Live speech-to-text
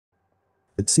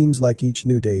It seems like each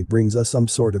new day brings us some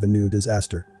sort of a new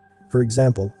disaster. For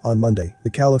example, on Monday, the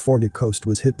California coast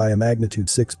was hit by a magnitude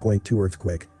 6.2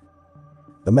 earthquake.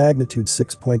 The magnitude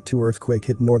 6.2 earthquake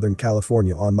hit Northern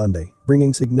California on Monday,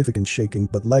 bringing significant shaking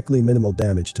but likely minimal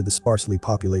damage to the sparsely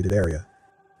populated area.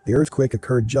 The earthquake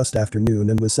occurred just after noon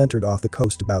and was centered off the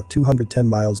coast about 210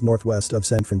 miles northwest of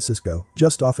San Francisco,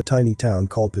 just off a tiny town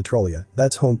called Petrolia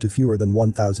that's home to fewer than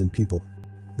 1,000 people.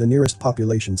 The nearest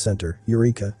population center,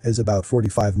 Eureka, is about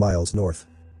 45 miles north.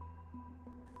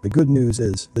 The good news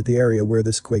is that the area where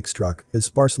this quake struck is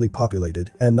sparsely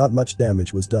populated and not much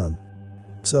damage was done.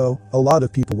 So, a lot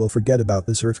of people will forget about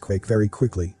this earthquake very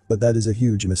quickly, but that is a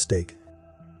huge mistake.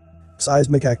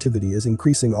 Seismic activity is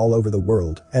increasing all over the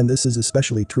world, and this is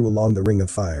especially true along the Ring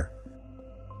of Fire.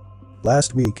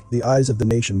 Last week, the eyes of the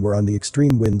nation were on the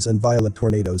extreme winds and violent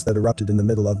tornadoes that erupted in the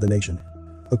middle of the nation.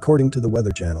 According to the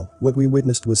Weather Channel, what we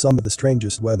witnessed was some of the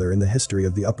strangest weather in the history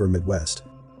of the upper Midwest.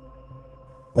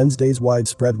 Wednesday's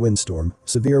widespread windstorm,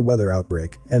 severe weather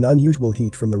outbreak, and unusual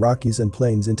heat from the Rockies and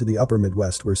plains into the upper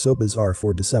Midwest were so bizarre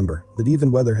for December that even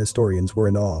weather historians were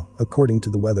in awe, according to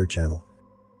the Weather Channel.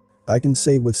 I can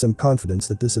say with some confidence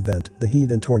that this event, the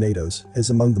heat and tornadoes, is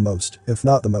among the most, if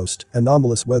not the most,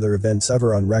 anomalous weather events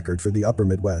ever on record for the upper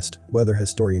Midwest, weather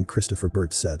historian Christopher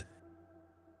Burt said.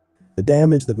 The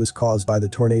damage that was caused by the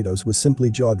tornadoes was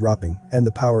simply jaw-dropping, and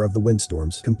the power of the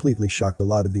windstorms completely shocked a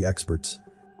lot of the experts.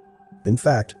 In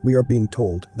fact, we are being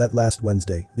told that last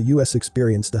Wednesday, the US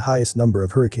experienced the highest number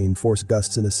of hurricane-force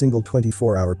gusts in a single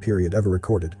 24-hour period ever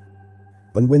recorded.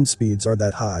 When wind speeds are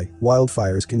that high,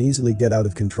 wildfires can easily get out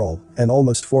of control, and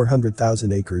almost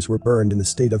 400,000 acres were burned in the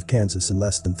state of Kansas in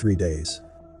less than 3 days.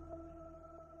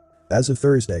 As of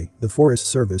Thursday, the Forest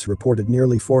Service reported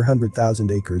nearly 400,000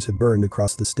 acres had burned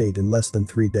across the state in less than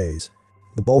 3 days.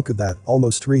 The bulk of that,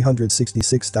 almost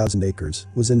 366,000 acres,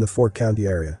 was in the four-county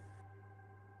area.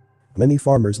 Many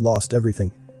farmers lost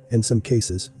everything. In some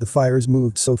cases, the fires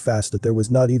moved so fast that there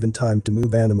was not even time to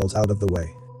move animals out of the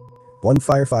way. One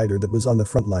firefighter that was on the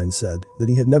front line said that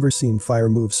he had never seen fire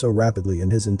move so rapidly in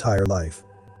his entire life.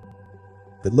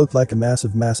 It looked like a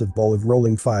massive ball of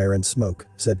rolling fire and smoke,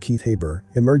 said Keith Haber,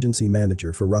 emergency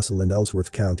manager for Russell and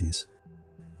Ellsworth counties.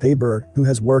 Haber, who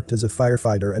has worked as a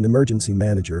firefighter and emergency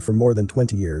manager for more than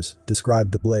 20 years,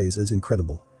 described the blaze as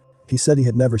incredible. He said he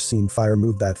had never seen fire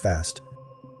move that fast.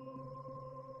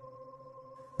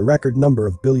 A record number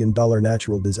of billion-dollar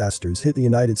natural disasters hit the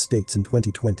United States in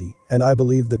 2020, and I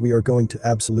believe that we are going to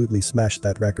absolutely smash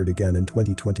that record again in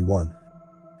 2021.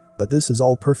 But this is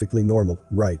all perfectly normal,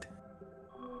 right?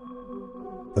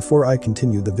 Before I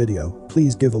continue the video,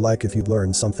 please give a like if you've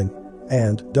learned something.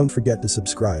 And don't forget to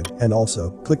subscribe, and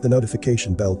also click the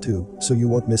notification bell too, so you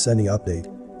won't miss any update.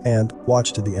 And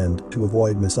watch to the end to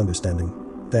avoid misunderstanding.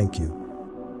 Thank you.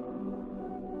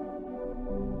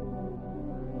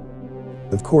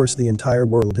 Of course, the entire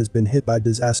world has been hit by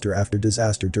disaster after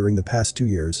disaster during the past 2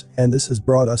 years, and this has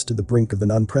brought us to the brink of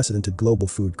an unprecedented global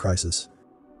food crisis.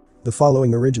 The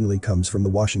following originally comes from the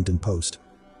Washington Post.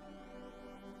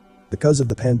 Because of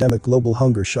the pandemic, global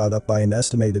hunger shot up by an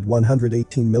estimated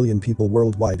 118 million people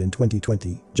worldwide in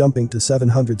 2020, jumping to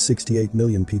 768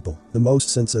 million people, the most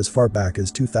since as far back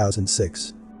as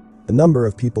 2006. The number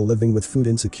of people living with food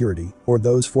insecurity, or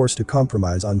those forced to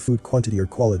compromise on food quantity or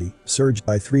quality, surged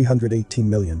by 318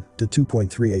 million to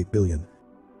 2.38 billion.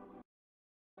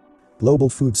 Global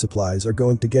food supplies are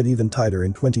going to get even tighter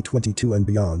in 2022 and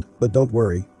beyond, but don't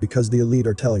worry, because the elite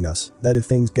are telling us that if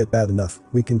things get bad enough,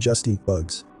 we can just eat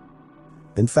bugs.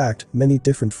 In fact, many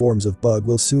different forms of bug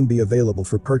will soon be available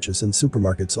for purchase in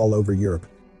supermarkets all over Europe.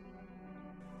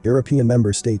 European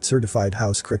member states certified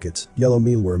house crickets, yellow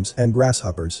mealworms, and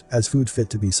grasshoppers as food fit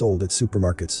to be sold at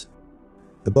supermarkets.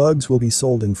 The bugs will be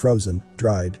sold in frozen,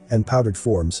 dried, and powdered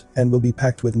forms and will be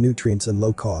packed with nutrients and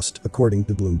low cost, according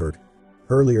to Bloomberg.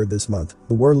 Earlier this month,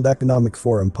 the World Economic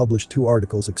Forum published 2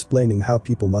 articles explaining how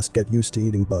people must get used to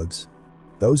eating bugs.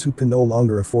 Those who can no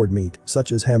longer afford meat,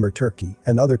 such as ham or turkey,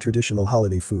 and other traditional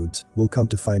holiday foods, will come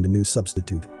to find a new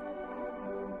substitute.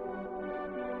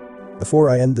 Before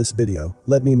I end this video,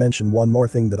 let me mention one more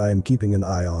thing that I am keeping an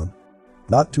eye on.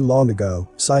 Not too long ago,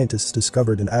 scientists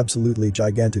discovered an absolutely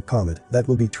gigantic comet that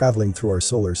will be traveling through our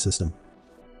solar system.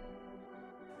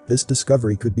 This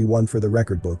discovery could be one for the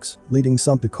record books, leading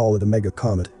some to call it a mega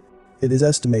comet. It is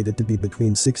estimated to be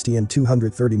between 60 and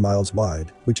 230 miles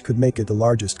wide, which could make it the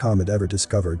largest comet ever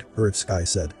discovered, EarthSky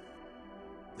said.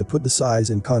 To put the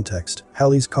size in context,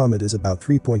 Halley's Comet is about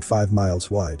 3.5 miles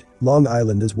wide, Long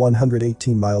Island is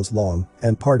 118 miles long,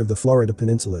 and part of the Florida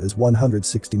Peninsula is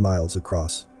 160 miles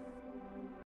across.